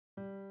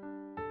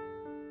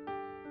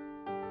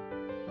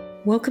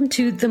Welcome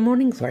to the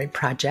Morning Glory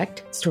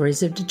Project,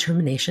 Stories of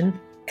Determination,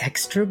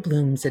 Extra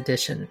Blooms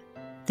Edition.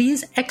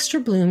 These Extra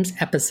Blooms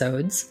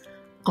episodes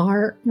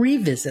are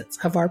revisits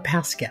of our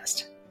past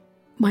guest.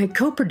 My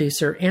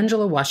co-producer,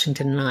 Angela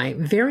Washington, and I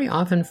very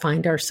often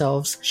find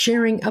ourselves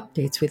sharing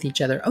updates with each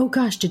other. Oh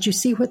gosh, did you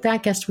see what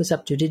that guest was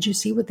up to? Did you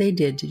see what they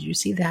did? Did you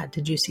see that?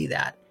 Did you see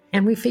that?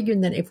 And we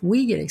figured that if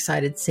we get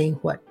excited seeing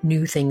what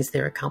new things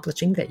they're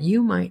accomplishing, that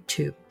you might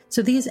too.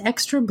 So these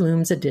Extra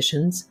Blooms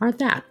editions are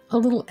that, a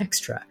little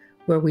extra,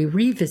 where we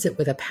revisit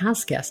with a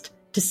past guest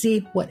to see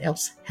what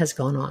else has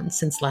gone on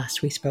since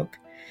last we spoke.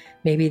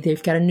 Maybe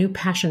they've got a new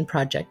passion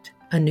project,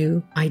 a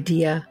new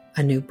idea,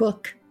 a new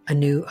book, a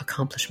new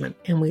accomplishment,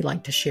 and we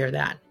like to share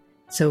that.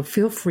 So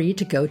feel free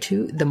to go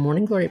to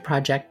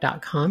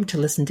themorninggloryproject.com to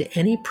listen to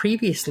any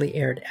previously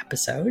aired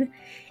episode.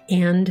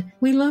 And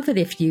we love it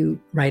if you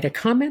write a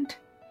comment,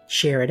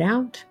 share it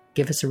out,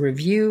 give us a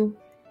review,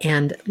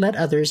 and let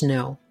others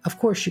know. Of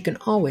course, you can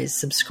always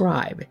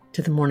subscribe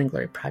to the Morning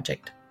Glory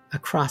Project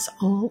across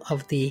all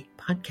of the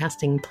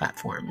podcasting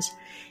platforms.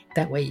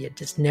 That way you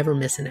just never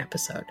miss an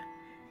episode.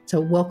 So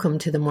welcome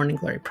to the Morning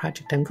Glory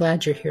Project. I'm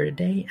glad you're here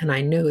today, and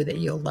I know that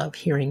you'll love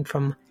hearing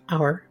from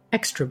our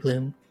Extra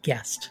Bloom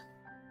guest.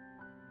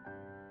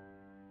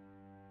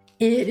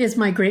 It is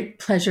my great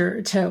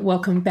pleasure to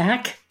welcome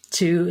back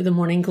to the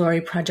Morning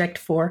Glory Project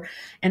for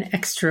an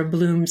Extra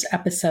Blooms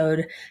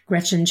episode,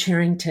 Gretchen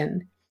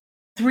Cherington.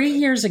 3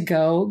 years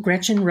ago,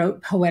 Gretchen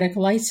wrote Poetic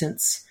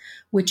License,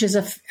 which is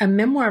a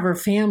memoir of her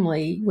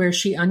family where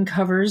she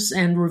uncovers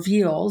and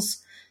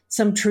reveals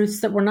some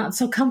truths that were not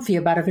so comfy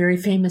about a very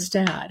famous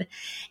dad.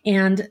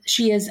 And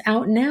she is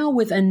out now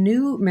with a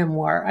new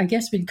memoir, I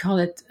guess we'd call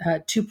it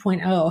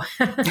 2.0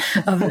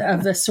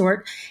 of the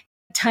sort,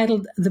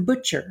 titled The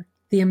Butcher,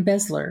 The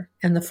Embezzler,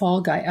 and the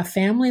Fall Guy, a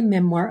family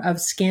memoir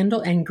of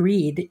scandal and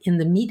greed in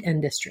the meat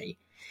industry.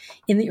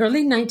 In the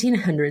early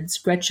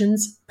 1900s,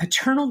 Gretchen's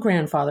paternal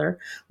grandfather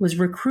was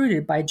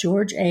recruited by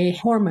George A.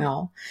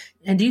 Hormel.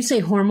 And do you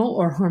say Hormel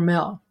or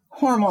Hormel?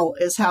 Hormel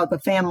is how the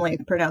family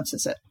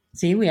pronounces it.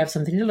 See, we have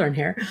something to learn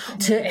here.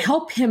 To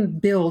help him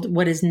build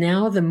what is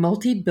now the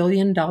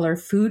multi-billion-dollar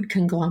food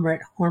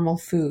conglomerate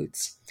Hormel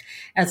Foods.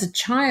 As a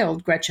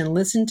child, Gretchen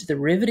listened to the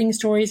riveting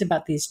stories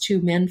about these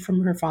two men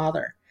from her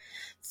father.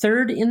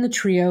 Third in the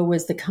trio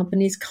was the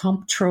company's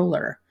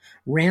comptroller,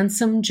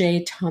 Ransom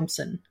J.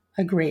 Thompson.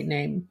 A great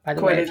name, by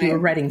the way. If you were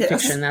writing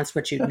fiction, that's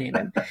what you'd name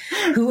him.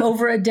 Who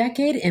over a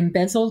decade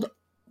embezzled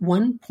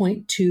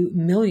 $1.2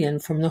 million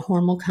from the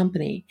Hormel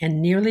company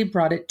and nearly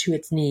brought it to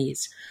its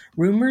knees.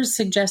 Rumors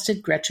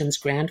suggested Gretchen's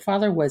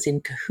grandfather was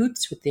in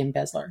cahoots with the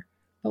embezzler.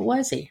 But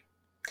was he?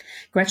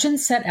 Gretchen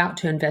set out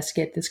to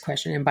investigate this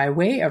question, and by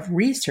way of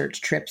research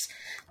trips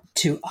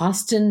to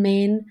Austin,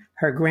 Maine,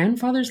 her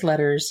grandfather's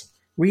letters,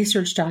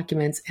 research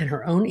documents, and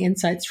her own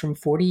insights from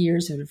 40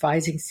 years of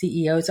advising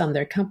CEOs on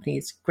their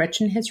companies,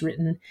 Gretchen has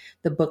written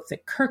the book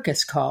that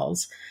Kirkus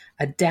calls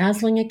a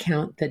dazzling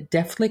account that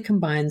deftly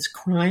combines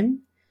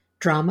crime,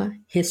 drama,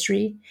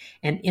 history,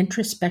 and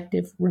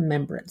introspective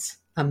remembrance.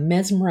 A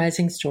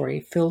mesmerizing story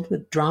filled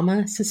with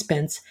drama,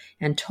 suspense,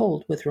 and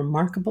told with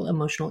remarkable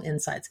emotional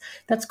insights.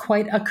 That's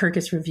quite a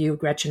Kirkus review,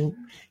 Gretchen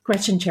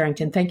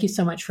Cherington. Thank you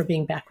so much for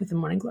being back with the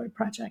Morning Glory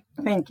Project.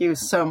 Thank you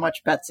so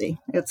much, Betsy.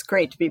 It's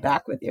great to be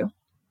back with you.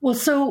 Well,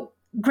 so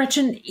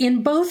Gretchen,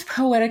 in both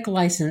Poetic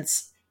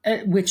License,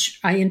 which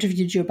I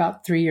interviewed you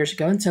about 3 years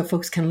ago, and so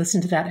folks can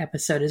listen to that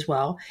episode as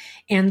well,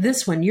 and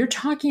this one, you're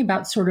talking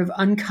about sort of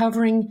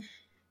uncovering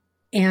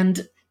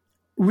and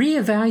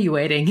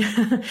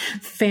reevaluating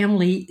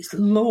family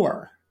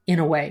lore in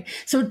a way.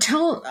 So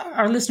tell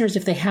our listeners,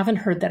 if they haven't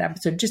heard that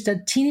episode, just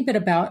a teeny bit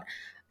about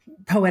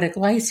Poetic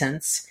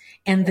License,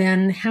 and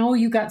then how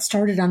you got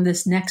started on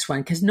this next one.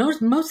 Because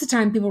most of the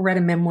time people read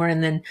a memoir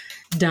and then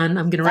done,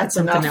 I'm going to write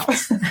something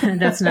else.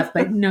 That's enough.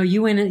 But no,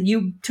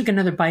 you took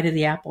another bite of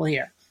the apple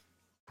here.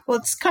 Well,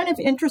 it's kind of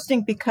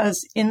interesting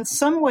because in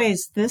some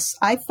ways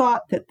I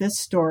thought that this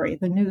story,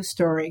 the new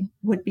story,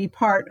 would be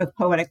part of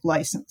Poetic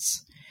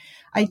License.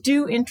 I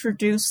do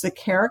introduce the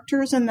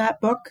characters in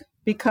that book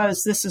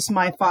because this is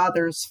my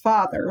father's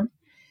father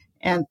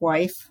and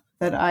wife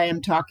that I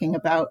am talking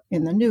about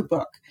in the new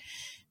book.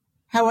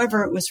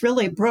 However, it was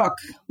really Brooke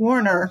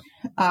Warner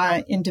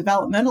in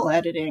developmental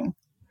editing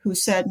who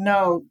said,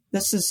 no,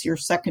 this is your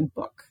second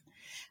book.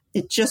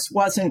 It just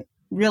wasn't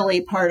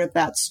really part of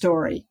that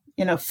story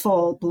in a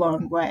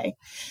full-blown way.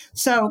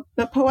 So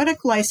the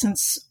Poetic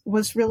License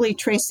was really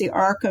traced the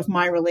arc of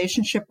my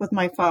relationship with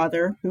my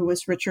father, who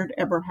was Richard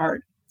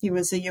Eberhart. He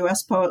was a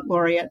U.S. Poet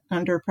Laureate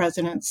under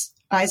Presidents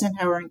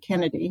Eisenhower and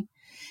Kennedy.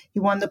 He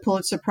won the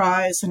Pulitzer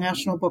Prize, the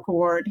National Book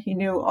Award. He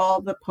knew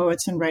all the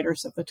poets and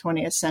writers of the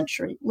 20th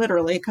century,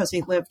 literally, because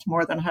he lived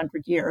more than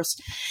 100 years.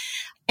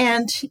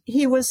 And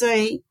he was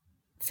a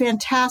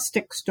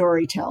fantastic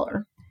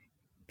storyteller.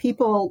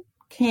 People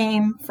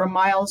came from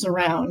miles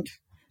around,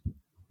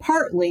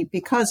 partly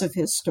because of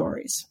his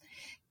stories.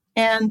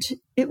 And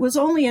it was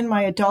only in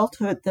my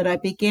adulthood that I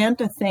began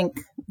to think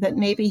that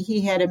maybe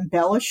he had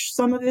embellished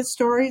some of his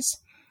stories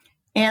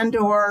and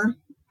or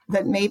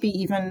that maybe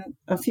even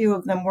a few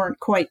of them weren't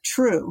quite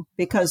true,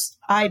 because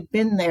I'd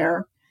been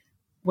there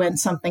when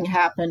something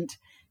happened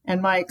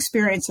and my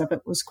experience of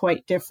it was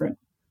quite different.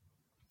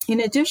 In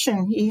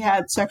addition, he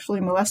had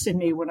sexually molested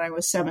me when I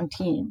was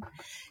 17.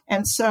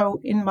 And so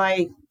in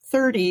my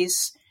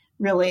 30s,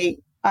 really,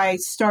 I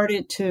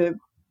started to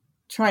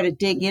try to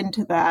dig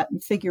into that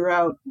and figure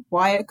out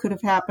why it could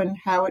have happened,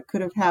 how it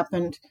could have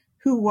happened,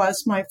 who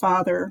was my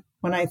father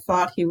when I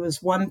thought he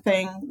was one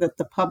thing that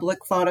the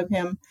public thought of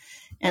him,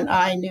 and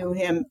I knew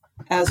him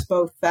as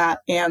both that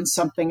and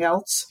something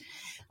else.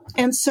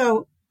 And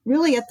so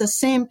really at the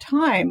same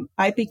time,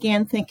 I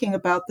began thinking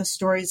about the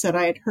stories that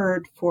I had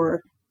heard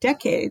for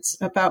decades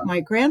about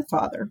my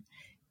grandfather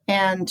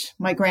and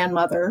my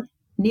grandmother,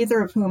 neither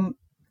of whom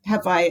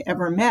have I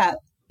ever met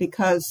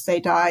because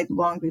they died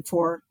long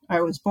before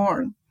I was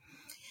born.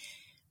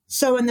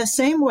 So in the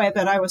same way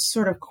that I was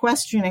sort of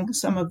questioning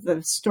some of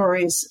the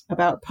stories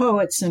about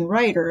poets and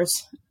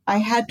writers, I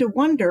had to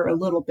wonder a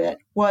little bit,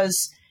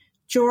 was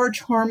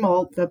George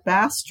Hormel the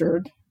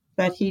bastard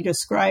that he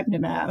described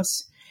him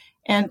as?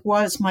 And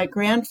was my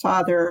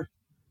grandfather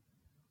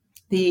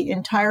the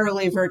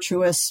entirely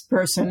virtuous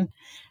person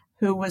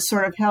who was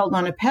sort of held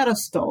on a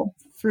pedestal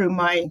through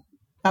my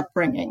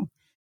upbringing?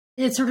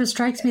 It sort of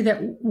strikes me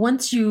that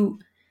once you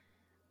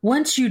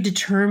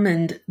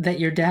determined that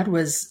your dad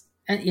was,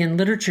 in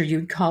literature,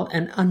 you'd call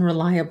an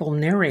unreliable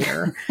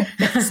narrator.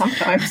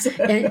 Sometimes.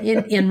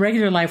 in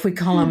regular life, we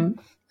call him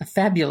a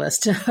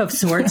fabulist of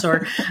sorts,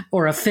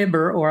 or a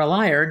fibber or a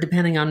liar,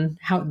 depending on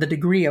the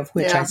degree of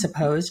which, I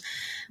suppose.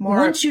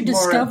 Once you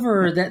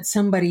discover that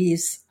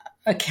somebody's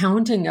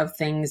accounting of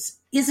things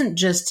isn't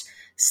just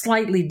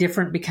slightly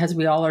different because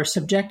we all are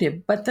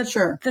subjective, but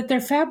that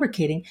they're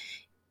fabricating,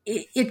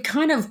 it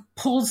kind of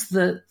pulls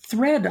the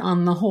thread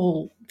on the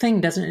whole thing,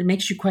 doesn't it? It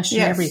makes you question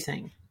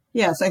everything.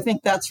 Yes, I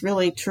think that's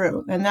really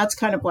true. And that's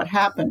kind of what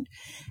happened.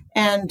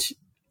 And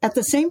at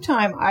the same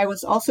time, I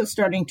was also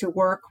starting to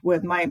work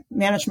with my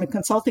management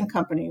consulting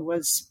company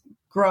was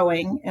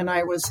growing, and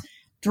I was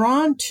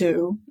drawn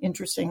to,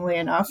 interestingly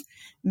enough,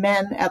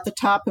 men at the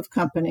top of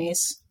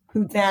companies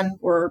who then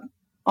were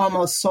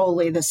almost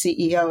solely the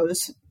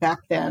CEOs back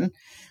then.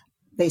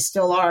 They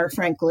still are,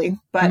 frankly,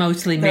 but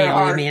mostly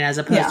male, you mean, as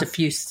opposed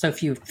to so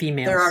few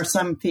females. There are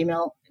some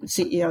female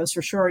CEOs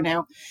for sure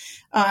now.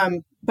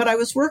 But I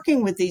was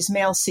working with these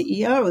male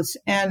CEOs,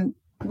 and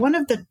one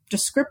of the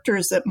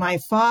descriptors that my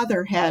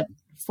father had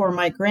for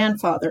my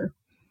grandfather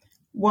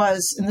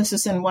was, and this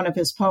is in one of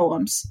his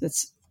poems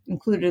that's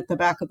included at the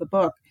back of the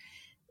book,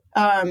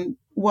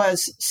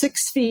 was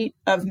 6 feet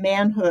of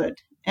manhood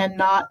and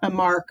not a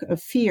mark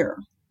of fear.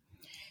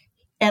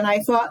 And I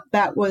thought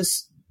that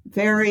was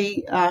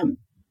very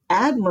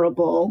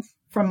admirable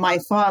from my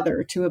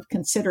father to have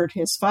considered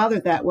his father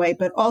that way,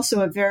 but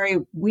also a very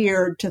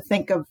weird to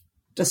think of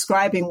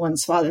describing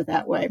one's father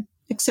that way,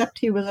 except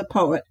he was a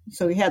poet,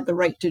 so he had the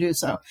right to do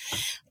so.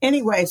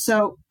 Anyway,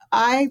 so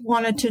I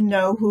wanted to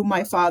know who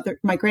my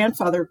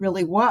grandfather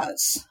really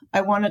was.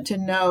 I wanted to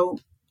know,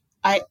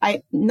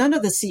 none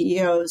of the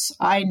CEOs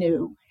I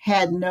knew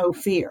had no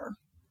fear.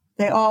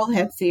 They all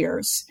had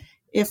fears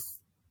if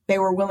they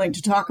were willing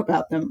to talk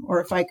about them,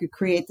 or if I could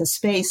create the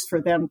space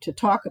for them to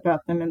talk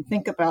about them and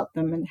think about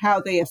them and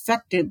how they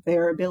affected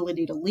their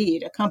ability to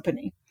lead a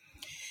company.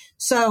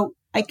 So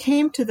I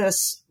came to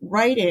this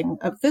writing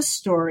of this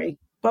story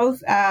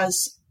both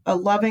as a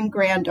loving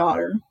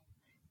granddaughter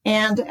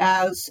and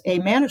as a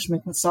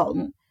management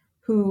consultant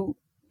who,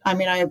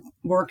 I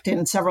worked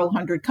in several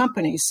hundred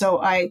companies,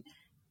 so I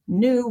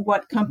knew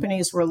what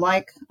companies were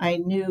like. I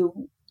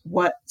knew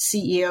what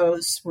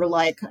CEOs were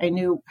like. I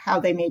knew how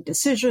they made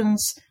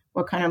decisions,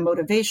 what kind of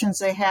motivations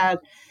they had.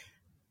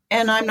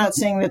 And I'm not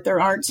saying that there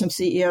aren't some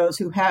CEOs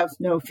who have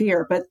no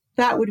fear, but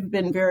that would have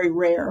been very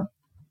rare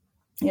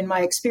in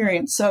my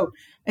experience. So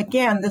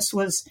again, this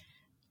was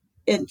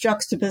a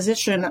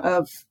juxtaposition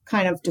of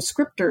kind of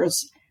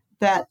descriptors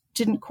that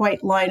didn't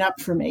quite line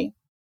up for me.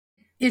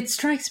 It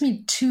strikes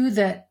me too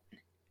that,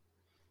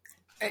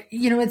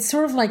 it's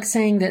sort of like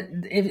saying that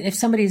if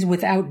somebody's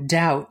without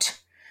doubt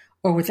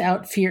or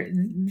without fear,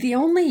 the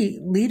only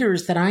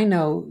leaders that I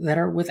know that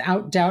are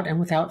without doubt and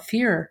without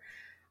fear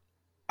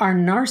are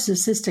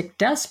narcissistic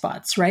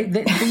despots, right?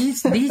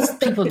 These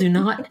people do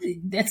not,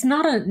 it's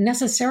not a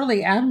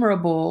necessarily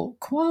admirable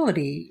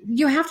quality.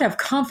 You have to have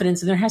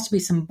confidence, and there has to be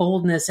some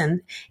boldness,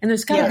 and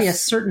there's got to be a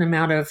certain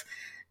amount of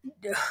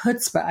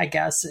chutzpah, I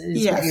guess,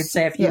 is what you'd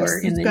say if you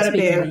were in the got to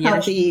be a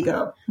healthy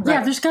ego. Right.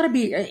 Yeah, there's got to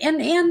be,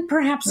 and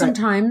perhaps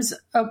sometimes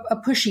a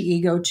pushy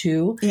ego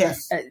too.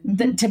 Yes.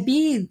 To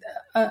be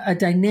a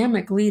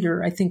dynamic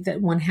leader, I think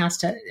that one has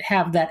to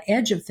have that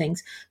edge of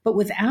things, but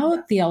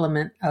without the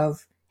element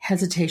of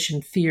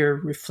hesitation, fear,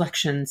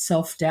 reflection,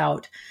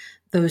 self-doubt,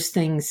 those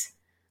things.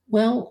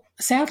 Well,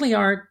 sadly,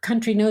 our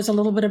country knows a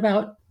little bit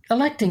about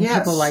electing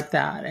people like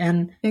that.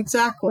 And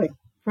exactly.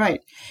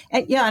 Right.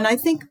 And I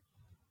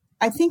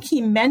think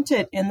he meant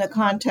it in the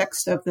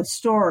context of the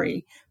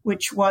story,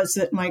 which was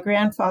that my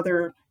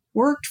grandfather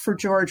worked for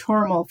George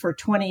Hormel for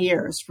 20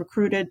 years,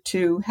 recruited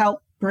to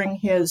help bring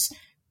his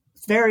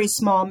very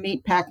small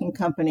meat packing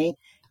company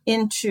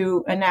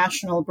into a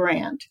national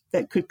brand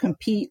that could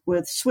compete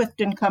with Swift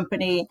and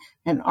Company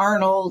and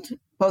Arnold,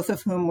 both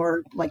of whom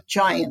were like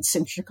giants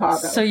in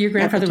Chicago. So your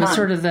grandfather was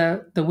sort of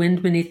the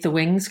wind beneath the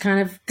wings kind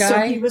of guy? So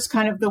he was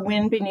kind of the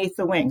wind beneath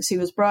the wings. He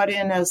was brought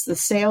in as the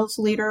sales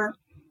leader.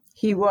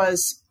 He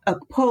was a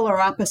polar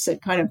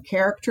opposite kind of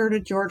character to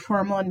George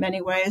Hormel in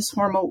many ways.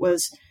 Hormel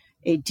was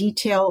a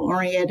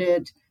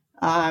detail-oriented,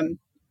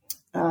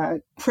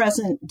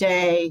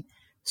 present-day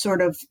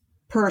sort of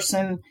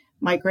person.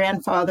 My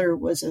grandfather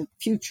was a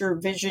future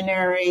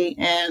visionary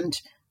and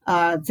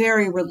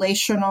very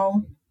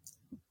relational.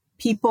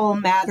 People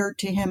mattered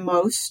to him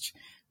most.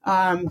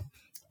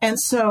 And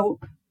so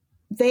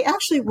they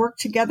actually worked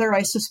together,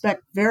 I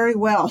suspect, very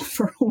well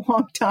for a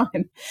long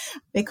time.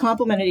 They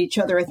complemented each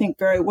other, I think,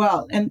 very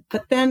well.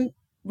 But then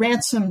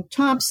Ransom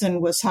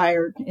Thompson was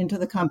hired into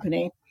the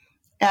company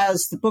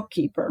as the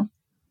bookkeeper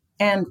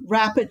and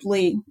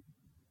rapidly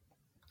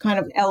kind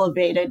of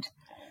elevated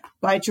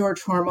by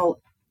George Hormel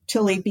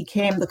till he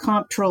became the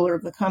comptroller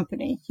of the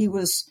company. He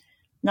was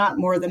not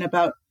more than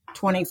about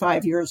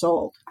 25 years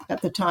old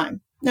at the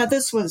time. Now,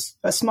 this was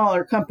a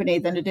smaller company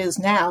than it is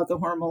now. The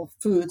Hormel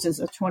Foods is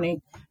about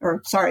a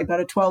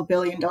 $12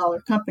 billion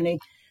company.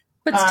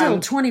 But still,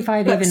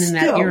 25 even in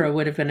that era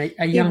would have been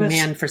a young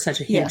man for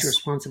such a huge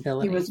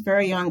responsibility. He was a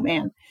very young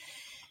man.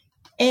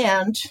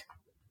 And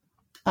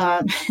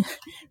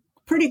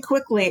pretty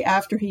quickly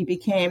after he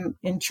became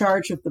in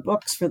charge of the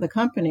books for the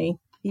company,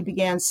 he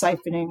began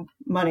siphoning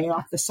money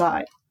off the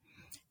side.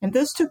 And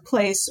this took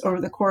place over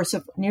the course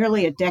of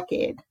nearly a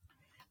decade,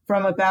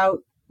 from about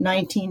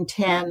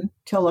 1910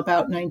 till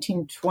about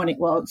 1920.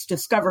 Well, it was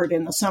discovered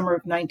in the summer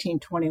of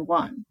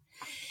 1921.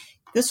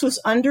 This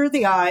was under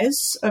the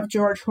eyes of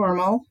George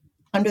Hormel,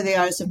 under the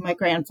eyes of my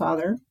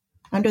grandfather,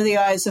 under the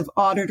eyes of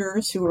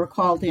auditors who were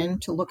called in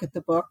to look at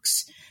the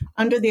books,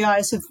 under the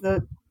eyes of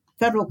the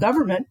federal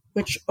government,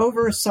 which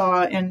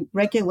oversaw and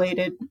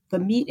regulated the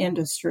meat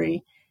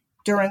industry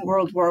during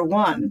World War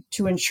I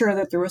to ensure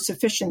that there were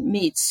sufficient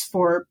meats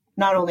for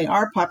not only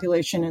our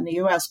population in the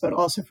U.S., but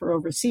also for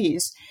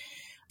overseas.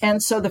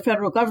 And so the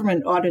federal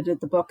government audited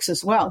the books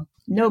as well.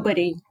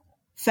 Nobody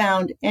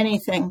found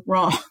anything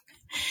wrong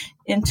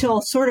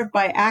until sort of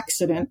by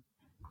accident,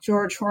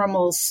 George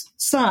Hormel's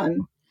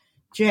son,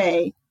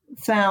 Jay,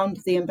 found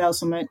the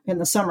embezzlement in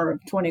the summer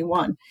of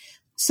 21.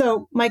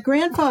 So my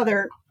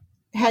grandfather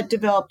had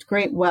developed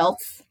great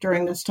wealth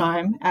during this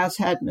time, as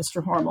had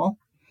Mr. Hormel.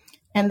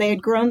 And they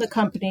had grown the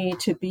company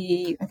to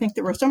be, I think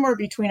there were somewhere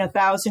between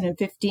 1,000 and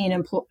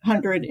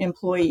 1,500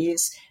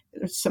 employees.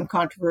 There's some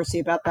controversy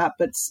about that,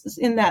 but it's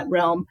in that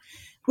realm,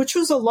 which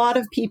was a lot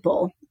of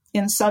people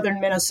in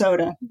southern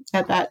Minnesota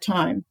at that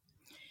time.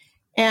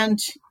 And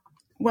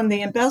when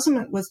the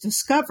embezzlement was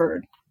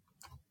discovered,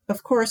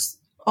 of course,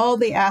 all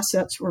the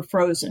assets were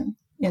frozen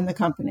in the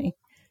company.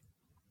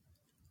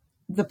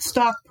 The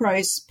stock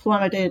price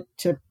plummeted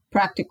to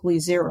practically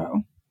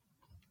zero.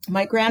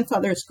 My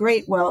grandfather's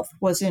great wealth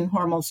was in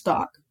Hormel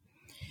stock.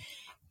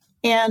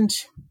 And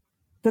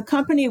the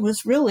company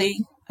was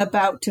really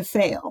about to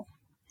fail.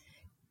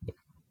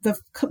 The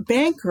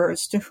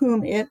bankers to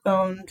whom it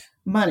owned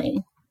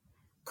money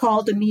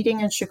called a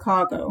meeting in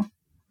Chicago.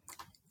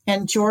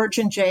 And George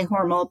and Jay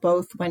Hormel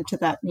both went to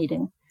that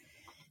meeting.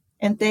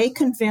 And they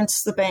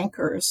convinced the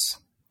bankers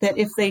that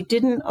if they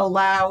didn't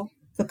allow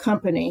the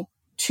company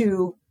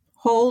to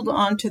hold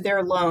on to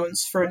their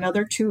loans for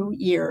another 2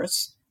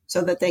 years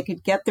so that they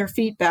could get their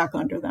feet back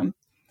under them,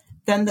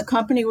 then the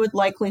company would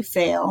likely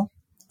fail.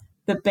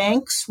 The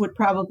banks would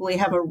probably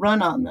have a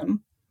run on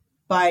them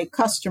by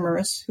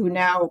customers who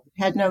now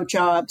had no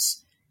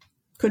jobs,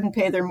 couldn't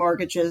pay their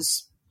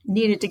mortgages,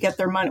 needed to get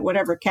their money,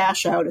 whatever,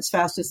 cash out as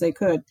fast as they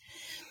could.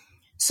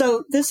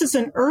 So this is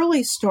an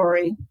early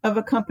story of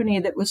a company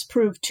that was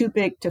proved too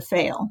big to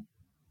fail.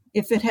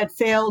 If it had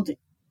failed,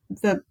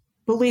 the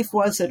belief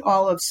was that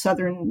all of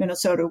southern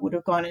Minnesota would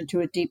have gone into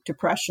a deep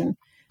depression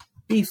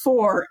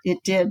before it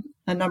did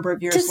a number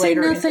of years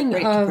later. To say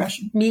nothing of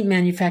meat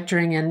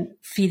manufacturing and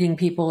feeding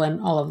people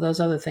and all of those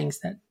other things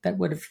that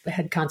would have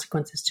had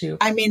consequences too.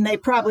 I mean, they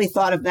probably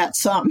thought of that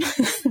some,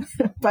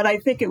 but I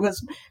think it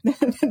was,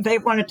 they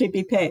wanted to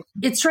be paid.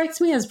 It strikes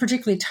me as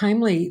particularly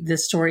timely,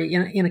 this story,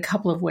 in a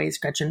couple of ways,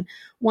 Gretchen.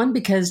 One,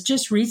 because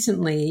just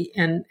recently,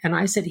 and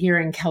I sit here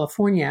in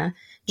California,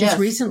 just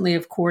recently,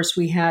 of course,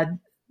 we had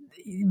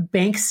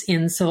banks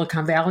in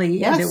Silicon Valley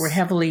that were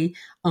heavily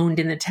owned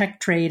in the tech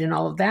trade and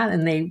all of that.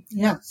 And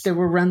there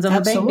were runs on the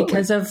bank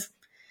because of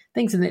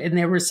things. And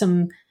there were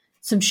some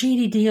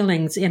shady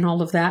dealings in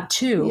all of that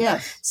too.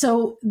 Yes.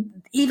 So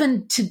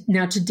even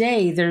now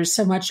today, there's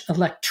so much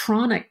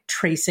electronic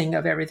tracing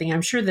of everything.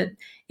 I'm sure that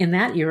in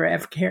that era,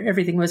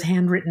 everything was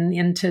handwritten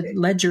into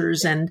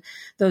ledgers and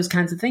those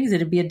kinds of things.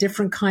 It'd be a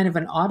different kind of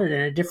an audit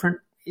and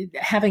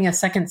having a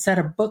second set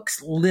of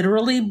books,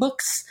 literally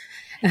books,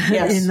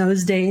 Yes. in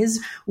those days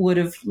would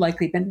have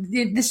likely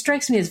been. This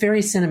strikes me as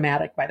very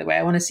cinematic, by the way.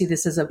 I want to see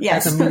this as a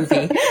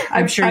movie.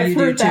 I'm sure I've you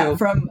heard do that too.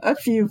 from a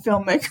few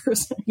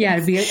filmmakers. Yeah,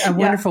 it'd be a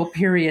wonderful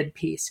period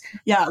piece.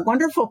 Yeah,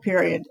 wonderful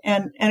period,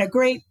 and a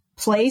great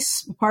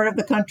place, part of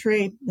the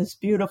country, this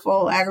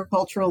beautiful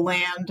agricultural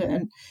land,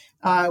 and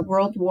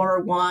World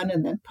War I,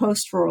 and then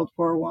post World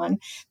War I.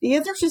 The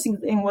interesting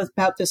thing was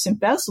about this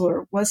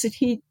embezzler was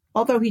that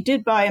although he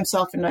did buy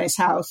himself a nice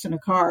house and a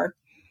car,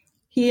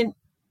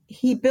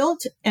 he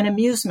built an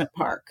amusement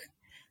park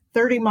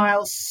 30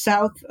 miles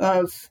south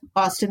of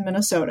Austin,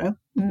 Minnesota,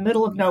 in the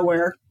middle of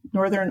nowhere,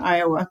 northern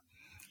Iowa.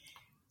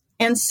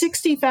 And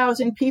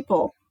 60,000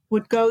 people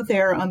would go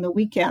there on the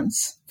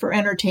weekends for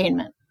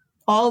entertainment.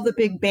 All the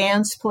big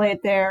bands played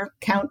there,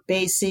 Count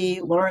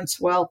Basie, Lawrence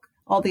Welk,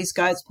 all these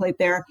guys played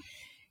there.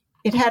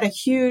 It had a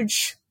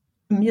huge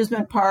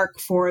amusement park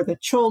for the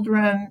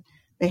children.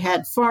 They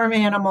had farm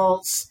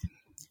animals.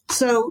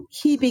 So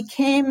he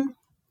became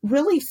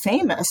really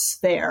famous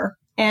there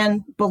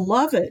and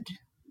beloved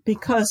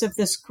because of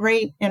this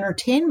great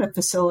entertainment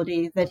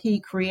facility that he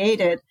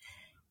created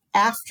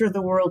after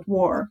the World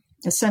War,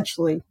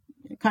 essentially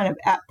kind of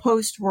at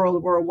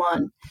post-World War I,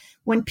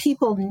 when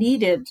people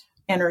needed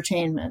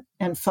entertainment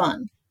and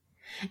fun.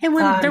 And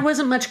when there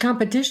wasn't much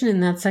competition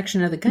in that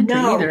section of the country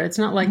either. It's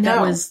not like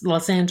that was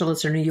Los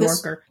Angeles or New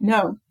York.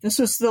 This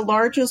was the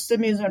largest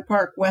amusement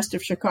park west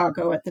of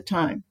Chicago at the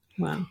time.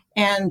 Wow.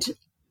 And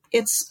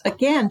it's,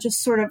 again,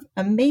 just sort of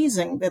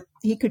amazing that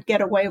he could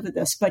get away with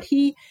this. But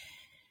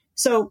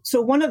so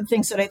one of the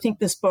things that I think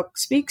this book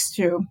speaks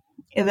to,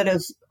 that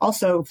is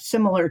also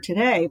similar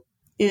today,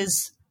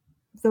 is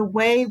the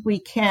way we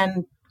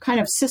can kind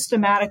of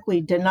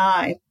systematically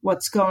deny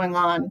what's going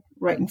on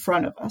right in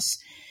front of us.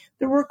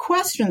 There were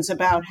questions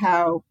about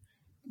how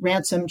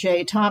Ransom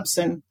J.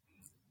 Thompson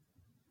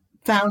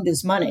found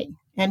his money,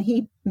 and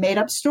he made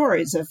up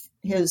stories of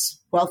his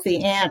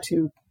wealthy aunt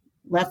who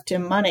left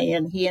him money,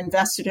 and he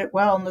invested it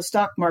well in the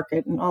stock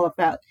market and all of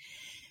that.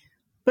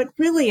 But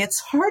really,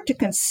 it's hard to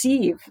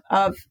conceive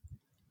of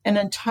an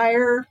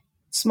entire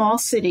small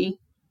city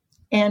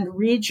and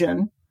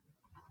region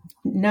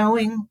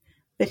knowing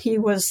that he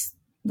was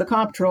the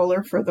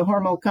comptroller for the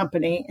Hormel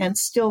Company and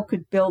still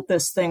could build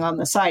this thing on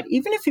the side.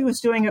 Even if he was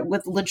doing it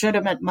with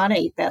legitimate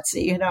money,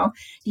 Betsy,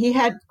 he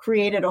had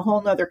created a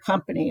whole nother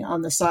company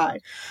on the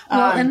side.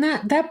 Well, and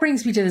that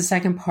brings me to the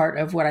second part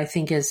of what I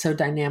think is so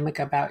dynamic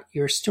about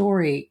your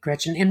story,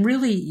 Gretchen, and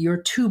really your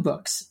two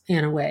books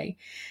in a way,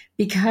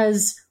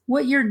 because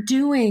what you're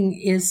doing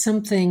is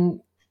something,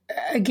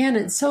 again,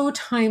 it's so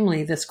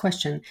timely, this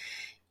question.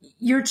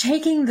 You're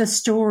taking the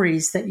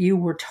stories that you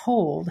were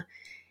told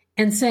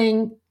and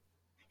saying,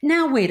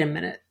 now, wait a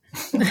minute.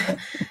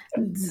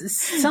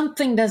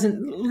 Something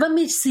doesn't, let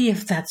me see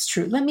if that's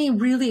true. Let me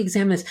really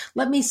examine this.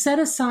 Let me set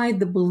aside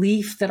the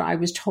belief that I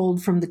was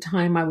told from the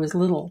time I was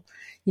little,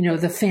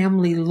 the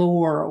family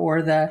lore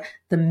or the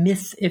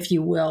myth, if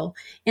you will.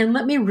 And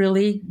let me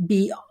really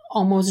be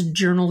almost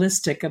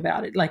journalistic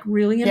about it, like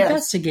really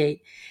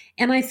investigate.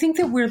 And I think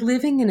that we're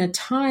living in a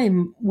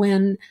time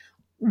when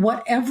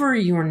whatever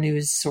your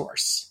news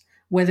source,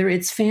 whether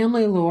it's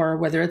family lore,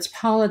 whether it's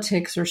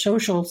politics or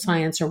social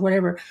science or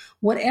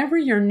whatever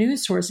your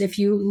news source, if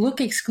you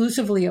look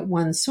exclusively at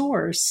one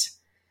source,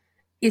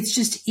 it's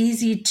just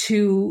easy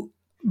to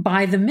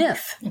buy the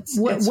myth in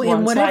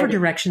whatever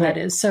direction that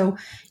is. So,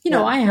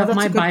 I have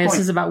my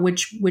biases about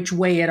which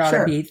way it ought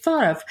to be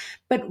thought of.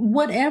 But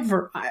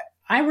whatever,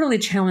 I really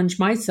challenge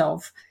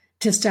myself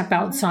to step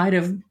outside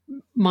of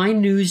my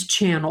news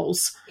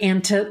channels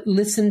and to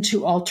listen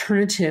to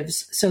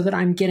alternatives so that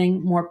I'm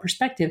getting more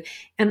perspective.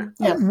 And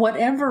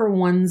whatever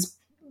one's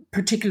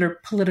particular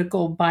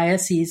political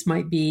biases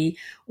might be,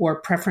 or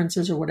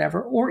preferences or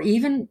whatever, or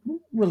even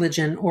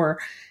religion or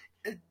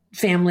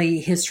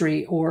family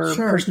history or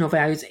personal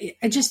values,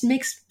 it just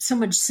makes so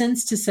much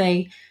sense to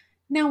say,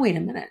 now, wait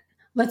a minute.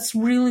 Let's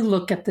really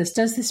look at this.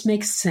 Does this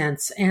make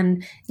sense?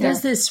 And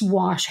does this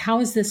wash? How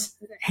is this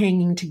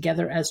hanging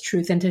together as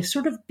truth? And to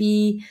sort of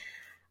be,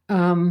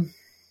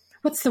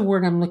 what's the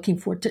word I'm looking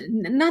for?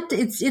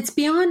 It's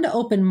beyond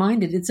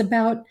open-minded. It's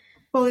about.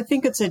 Well, I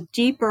think it's a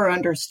deeper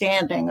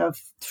understanding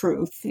of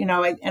truth, and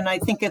I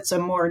think it's a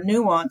more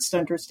nuanced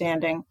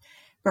understanding,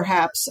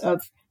 perhaps,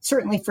 of,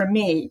 certainly for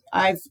me,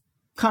 I've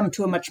come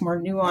to a much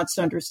more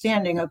nuanced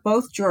understanding of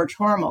both George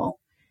Hormel,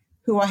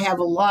 who I have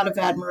a lot of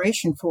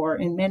admiration for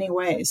in many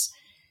ways,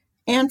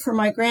 and for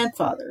my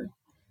grandfather,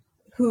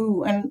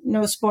 who, and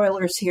no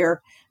spoilers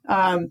here,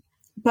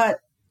 but,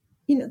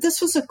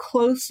 this was a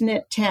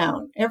close-knit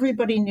town.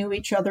 Everybody knew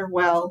each other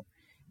well.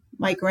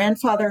 My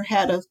grandfather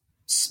had a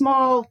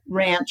small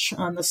ranch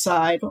on the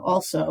side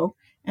also,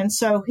 and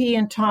so he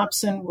and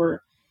Thompson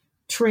were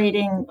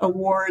trading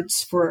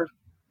awards for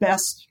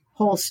best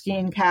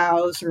Holstein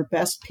cows or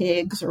best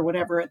pigs or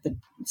whatever at the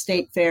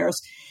state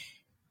fairs.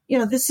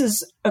 This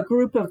is a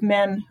group of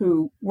men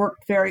who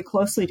worked very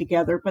closely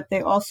together, but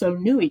they also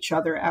knew each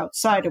other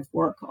outside of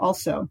work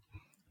also.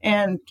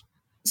 And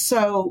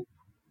so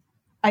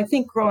I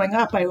think growing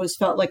up, I always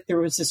felt like there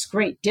was this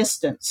great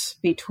distance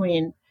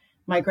between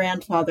my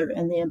grandfather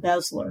and the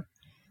embezzler.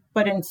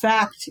 But in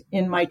fact,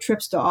 in my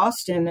trips to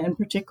Austin, and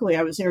particularly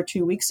I was there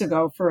 2 weeks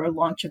ago for a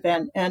launch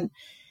event, and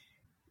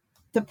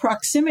the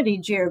proximity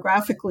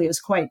geographically is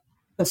quite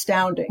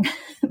astounding.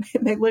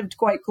 They lived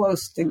quite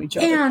close to each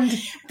other. And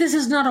this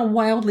is not a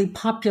wildly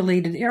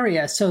populated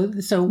area. So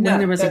when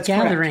there was a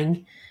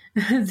gathering,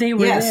 they were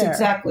there. Yes,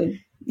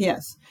 exactly.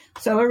 Yes.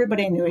 So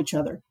everybody knew each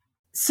other.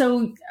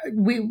 So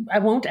I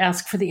won't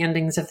ask for the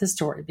endings of the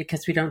story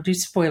because we don't do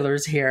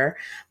spoilers here,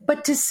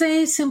 but to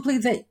say simply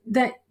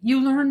that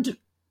you learned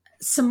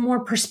some more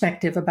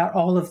perspective about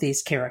all of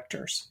these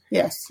characters.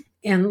 Yes.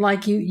 And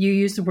like you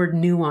use the word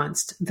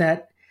nuanced,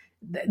 that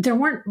there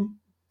weren't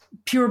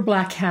pure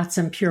black hats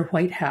and pure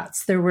white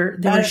hats. There were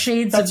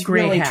shades of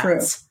gray really hats.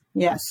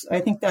 True. Yes, I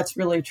think that's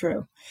really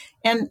true.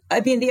 And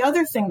I mean, the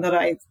other thing that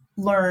I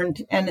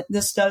learned, and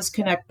this does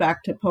connect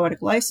back to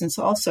poetic license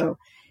also,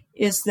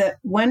 is that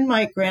when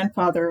my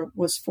grandfather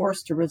was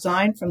forced to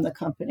resign from the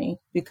company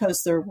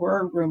because there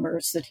were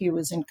rumors that he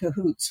was in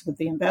cahoots with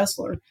the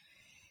embezzler,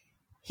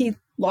 he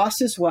lost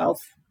his wealth.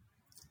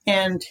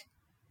 And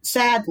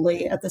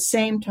sadly, at the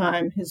same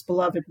time, his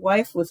beloved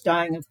wife was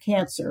dying of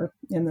cancer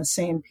in the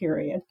same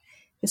period.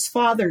 His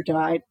father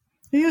died.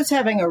 He was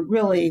having a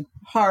really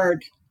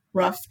hard,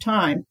 rough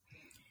time.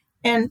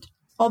 And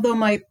although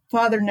my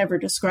father never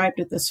described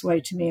it this way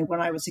to me when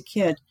I was a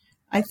kid,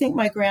 I think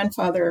my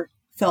grandfather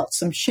felt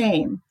some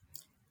shame.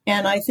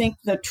 And I think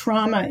the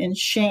trauma and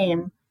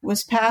shame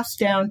was passed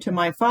down to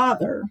my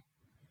father,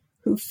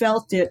 who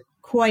felt it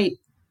quite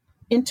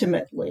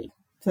intimately,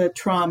 the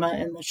trauma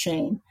and the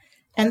shame,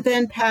 and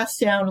then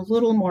passed down a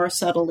little more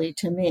subtly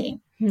to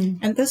me.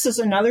 And this is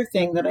another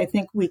thing that I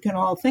think we can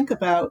all think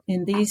about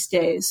in these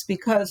days,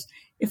 because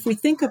if we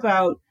think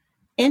about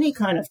any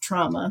kind of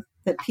trauma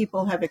that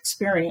people have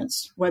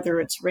experienced, whether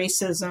it's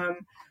racism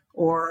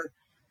or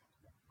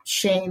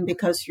shame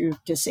because you're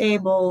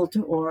disabled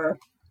or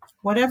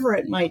whatever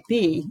it might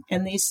be,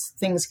 and these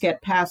things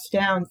get passed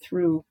down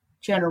through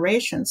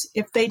generations,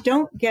 if they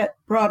don't get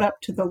brought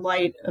up to the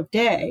light of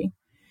day,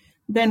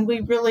 then we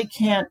really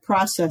can't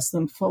process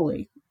them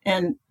fully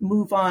and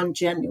move on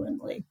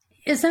genuinely.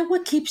 Is that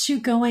what keeps you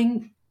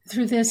going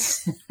through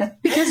this?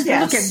 Because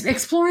Yes. look,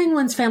 exploring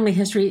one's family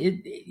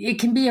history, it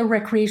can be a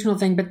recreational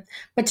thing,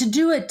 but to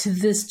do it to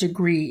this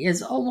degree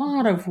is a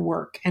lot of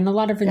work and a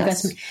lot of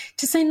investment. Yes.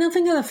 To say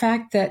nothing of the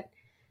fact that,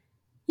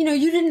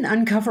 you didn't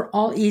uncover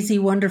all easy,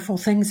 wonderful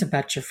things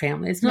about your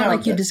family. It's not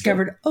like you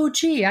discovered, true. Oh,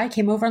 gee, I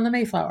came over on the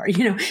Mayflower.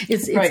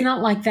 It's right.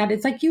 Not like that.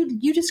 It's like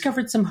you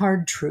discovered some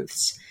hard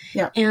truths.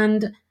 Yeah.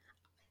 And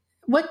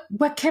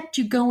what kept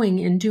you going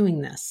in doing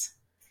this?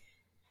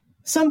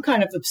 Some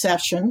kind of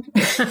obsession.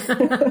 Isn't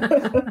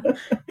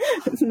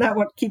that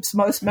what keeps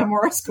most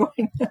memoirs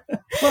going?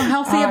 Well,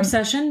 healthy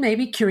obsession,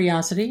 maybe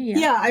curiosity.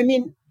 Yeah, I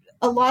mean,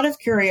 a lot of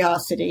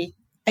curiosity.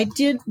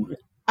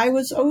 I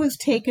was always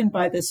taken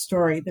by this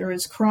story. There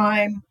is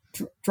crime,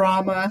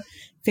 drama,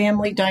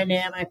 family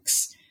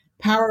dynamics,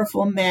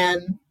 powerful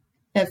men,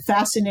 a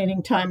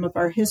fascinating time of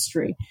our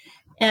history.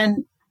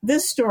 And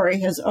this story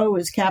has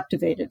always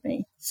captivated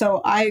me.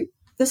 So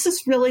this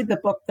is really the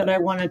book that I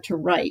wanted to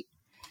write.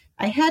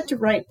 I had to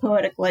write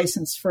Poetic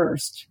License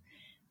first,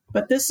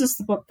 but this is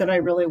the book that I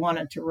really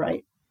wanted to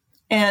write.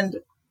 And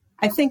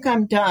I think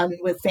I'm done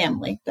with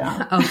family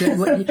now. Oh,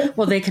 good.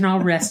 Well, they can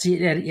all rest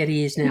at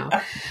ease now.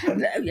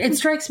 It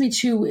strikes me,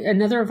 too,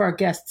 another of our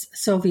guests,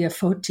 Sylvia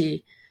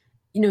Foti,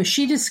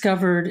 she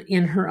discovered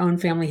in her own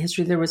family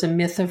history, there was a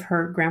myth of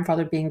her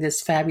grandfather being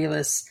this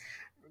fabulous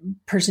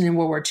person in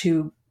World War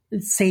II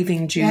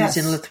saving Jews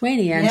in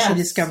Lithuania. And she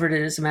discovered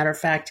it, as a matter of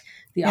fact,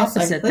 the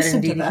opposite, that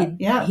indeed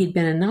he'd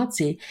been a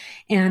Nazi.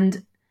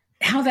 And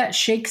how that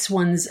shakes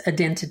one's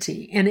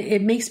identity. And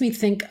it makes me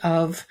think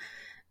of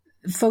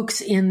folks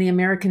in the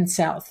American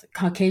South,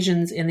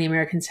 Caucasians in the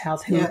American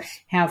South, who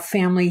have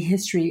family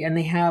history, and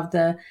they have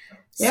the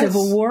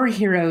Civil War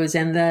heroes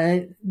and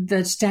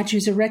the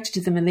statues erected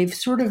to them. And they've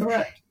sort of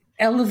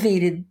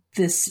elevated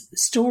this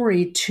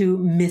story to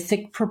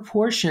mythic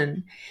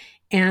proportion.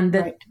 And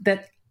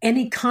that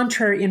any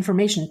contrary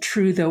information,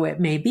 true though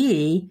it may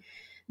be,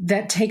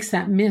 that takes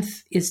that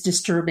myth is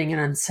disturbing and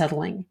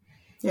unsettling.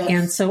 Yes.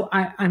 And so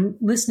I'm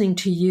listening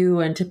to you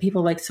and to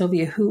people like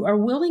Sylvia who are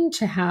willing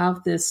to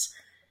have this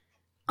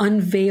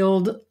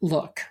unveiled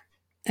look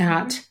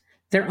at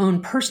their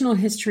own personal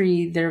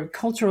history, their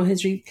cultural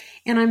history.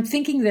 And I'm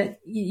thinking that,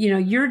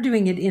 you're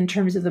doing it in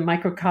terms of the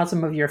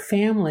microcosm of your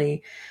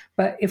family.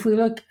 But if we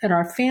look at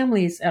our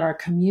families, at our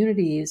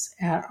communities,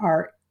 at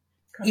our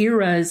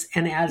eras,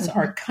 and as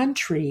our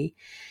country,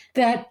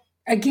 that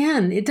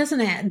again, it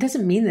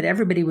doesn't mean that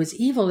everybody was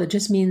evil. It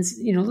just means,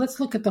 let's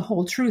look at the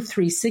whole truth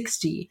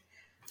 360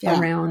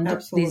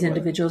 around these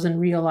individuals and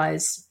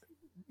realize,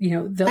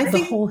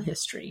 the whole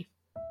history.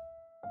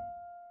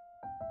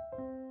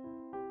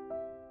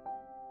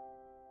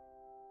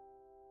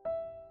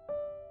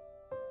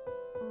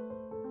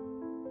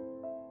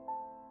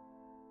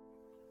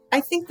 I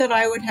think that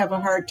I would have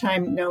a hard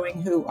time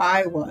knowing who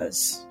I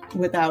was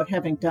without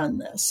having done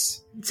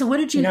this. So what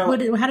did you,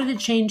 how did it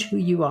change who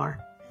you are?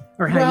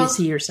 or how you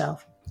see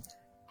yourself?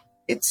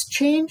 It's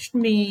changed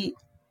me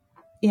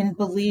in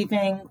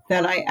believing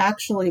that I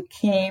actually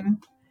came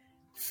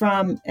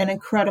from an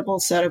incredible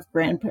set of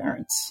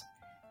grandparents.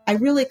 I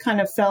really kind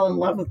of fell in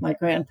love with my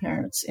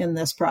grandparents in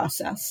this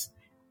process,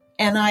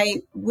 and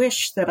I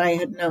wish that I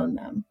had known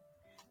them.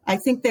 I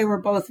think they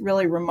were both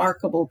really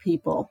remarkable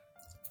people,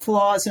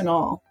 flaws and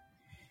all.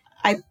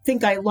 I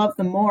think I love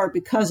them more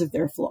because of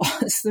their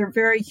flaws. They're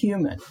very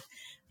human.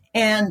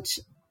 And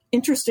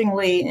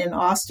interestingly, in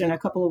Austin a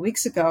couple of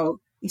weeks ago,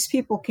 these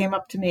people came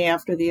up to me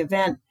after the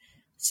event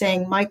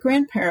saying, my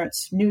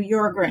grandparents knew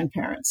your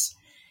grandparents.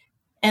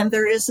 And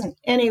there isn't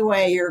any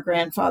way your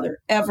grandfather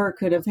ever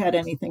could have had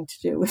anything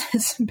to do with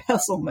this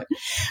embezzlement.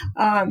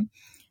 And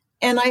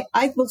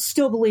I will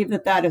still believe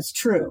that that is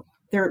true.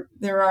 There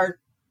are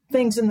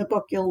things in the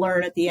book you'll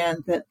learn at the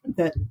end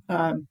that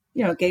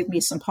gave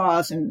me some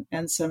pause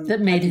and some...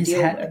 That made his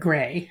hat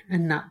gray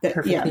and not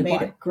perfectly white. Yeah,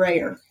 made it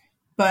grayer.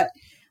 But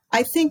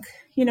I think,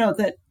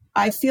 that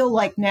I feel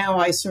like now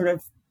I sort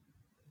of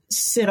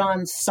sit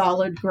on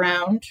solid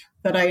ground,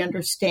 that I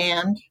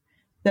understand,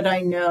 that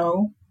I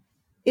know.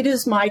 It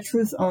is my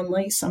truth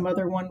only. Some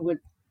other one would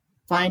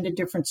find a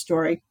different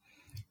story.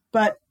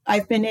 But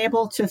I've been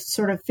able to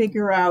sort of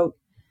figure out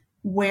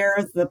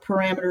where the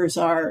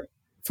parameters are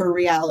for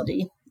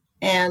reality.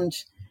 And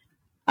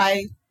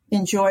I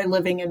enjoy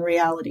living in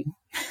reality.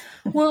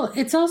 Well,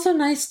 it's also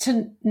nice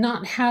to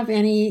not have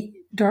any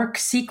dark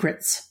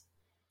secrets.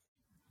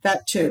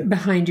 That too.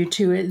 Behind you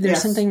too.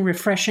 There's something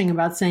refreshing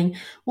about saying,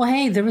 well,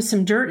 hey, there was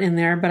some dirt in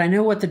there, but I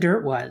know what the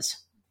dirt was.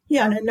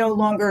 Yeah, and it no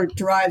longer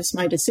drives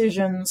my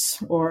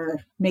decisions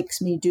or makes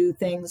me do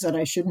things that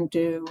I shouldn't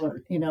do.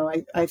 Or,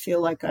 I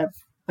feel like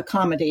I've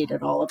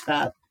accommodated all of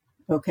that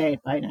okay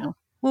by now.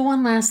 Well,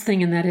 one last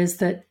thing, and that is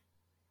that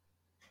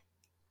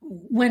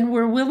when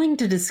we're willing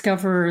to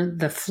discover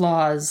the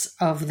flaws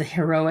of the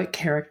heroic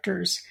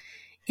characters,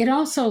 it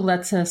also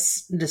lets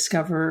us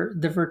discover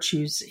the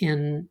virtues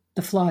in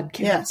the flawed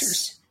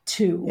characters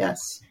too.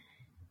 Yes.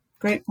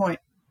 Great point.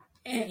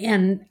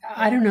 And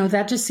I don't know,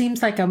 that just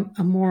seems like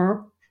a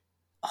more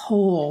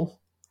whole,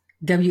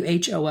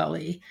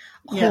 W-H-O-L-E,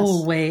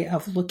 whole way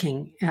of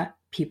looking at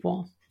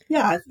people.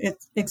 Yeah,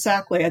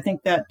 exactly. I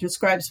think that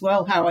describes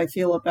well how I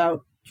feel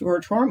about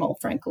George Hormel,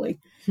 frankly.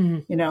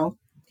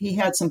 He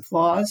had some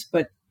flaws,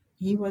 but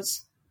he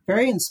was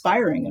very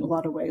inspiring in a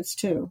lot of ways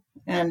too.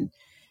 And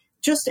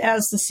just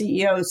as the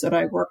CEOs that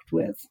I worked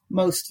with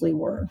mostly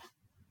were.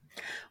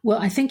 Well,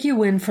 I think you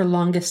win for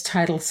longest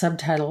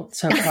subtitle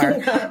so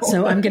far.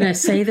 So I'm going to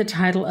say the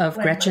title of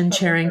Gretchen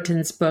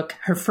Cherington's book,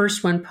 her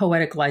first one,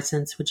 Poetic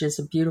License, which is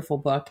a beautiful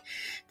book.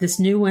 This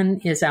new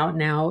one is out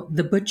now,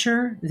 The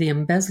Butcher, the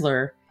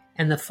Embezzler,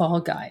 and the Fall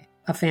Guy,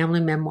 a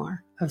family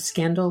memoir of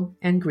scandal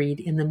and greed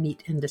in the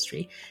meat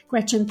industry.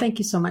 Gretchen, thank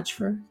you so much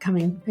for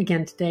coming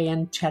again today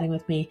and chatting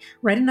with me.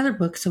 Write another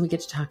book so we get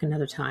to talk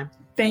another time.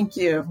 Thank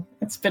you.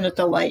 It's been a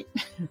delight.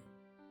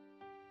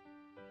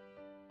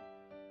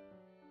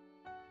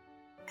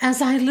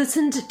 As I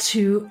listened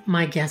to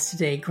my guest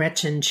today,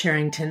 Gretchen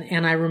Cherington,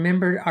 and I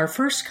remembered our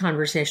first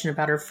conversation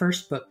about her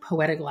first book,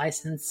 Poetic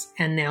License,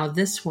 and now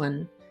this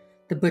one,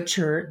 The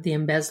Butcher, the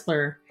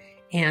Embezzler,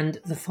 and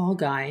the Fall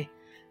Guy,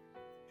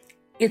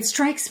 it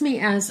strikes me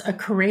as a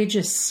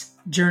courageous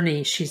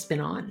journey she's been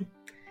on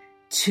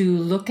to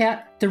look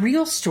at the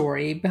real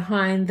story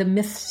behind the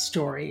myth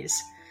stories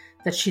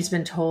that she's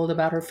been told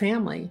about her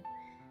family,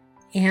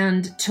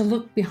 and to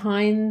look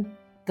behind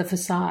the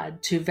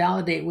facade, to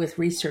validate with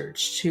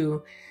research,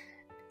 to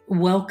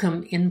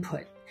welcome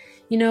input.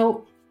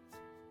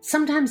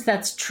 Sometimes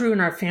that's true in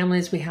our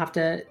families. We have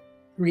to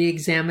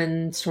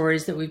re-examine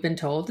stories that we've been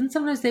told, and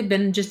sometimes they've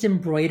been just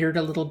embroidered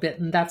a little bit,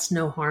 and that's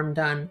no harm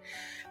done.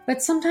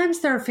 But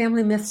sometimes there are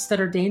family myths that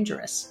are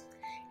dangerous,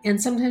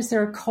 and sometimes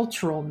there are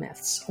cultural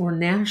myths or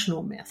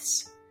national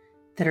myths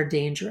that are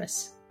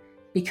dangerous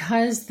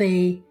because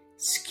they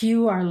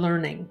skew our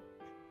learning,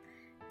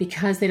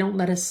 because they don't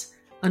let us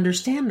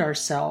understand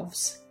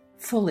ourselves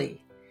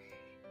fully.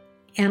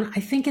 And I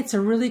think it's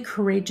a really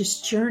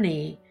courageous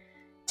journey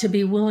to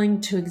be willing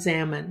to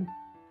examine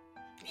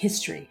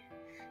history,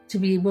 to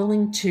be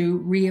willing to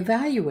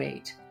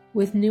reevaluate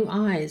with new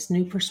eyes,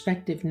 new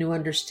perspective, new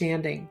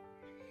understanding.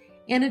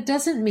 And it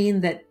doesn't mean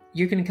that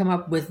you're going to come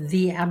up with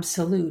the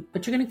absolute,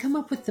 but you're going to come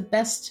up with the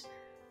best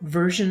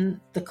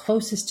version, the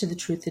closest to the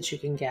truth that you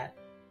can get.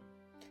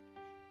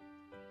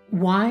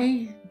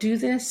 Why do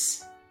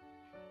this?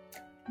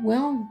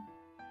 Well,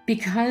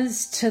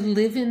 because to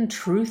live in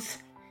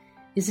truth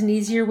is an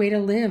easier way to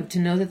live, to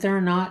know that there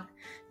are not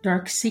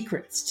dark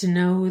secrets, to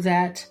know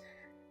that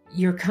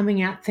you're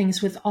coming at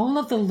things with all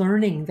of the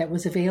learning that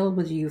was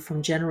available to you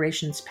from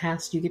generations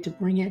past. You get to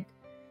bring it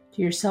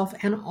to yourself,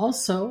 and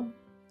also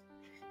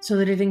so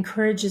that it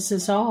encourages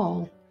us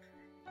all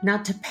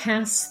not to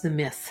pass the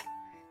myth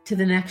to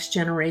the next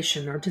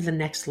generation or to the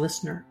next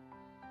listener,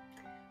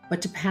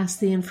 but to pass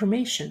the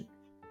information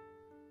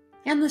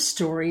and the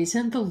stories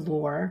and the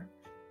lore,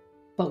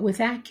 but with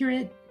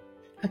accurate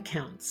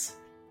accounts,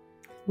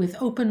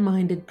 with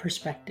open-minded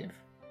perspective.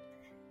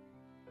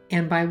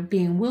 and by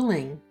being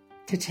willing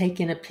to take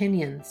in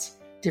opinions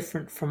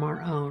different from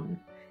our own,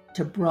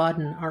 to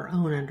broaden our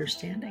own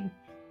understanding.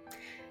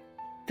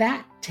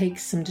 That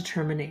takes some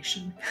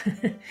determination.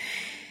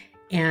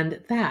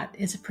 And that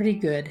is a pretty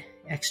good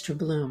extra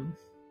bloom.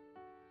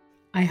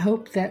 I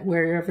hope that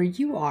wherever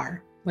you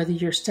are, whether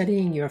you're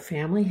studying your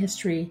family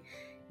history,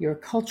 your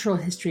cultural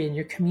history in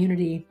your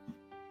community,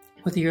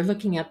 whether you're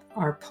looking at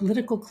our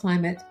political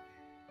climate,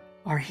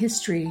 our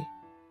history,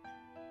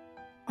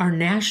 our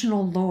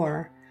national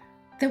lore,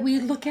 that we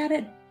look at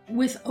it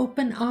with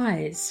open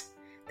eyes,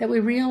 that we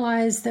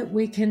realize that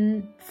we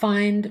can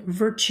find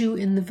virtue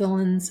in the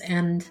villains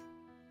and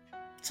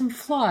some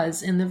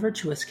flaws in the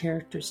virtuous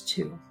characters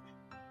too.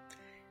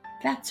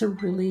 That's a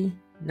really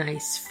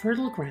nice,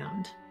 fertile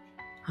ground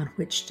on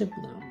which to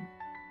bloom.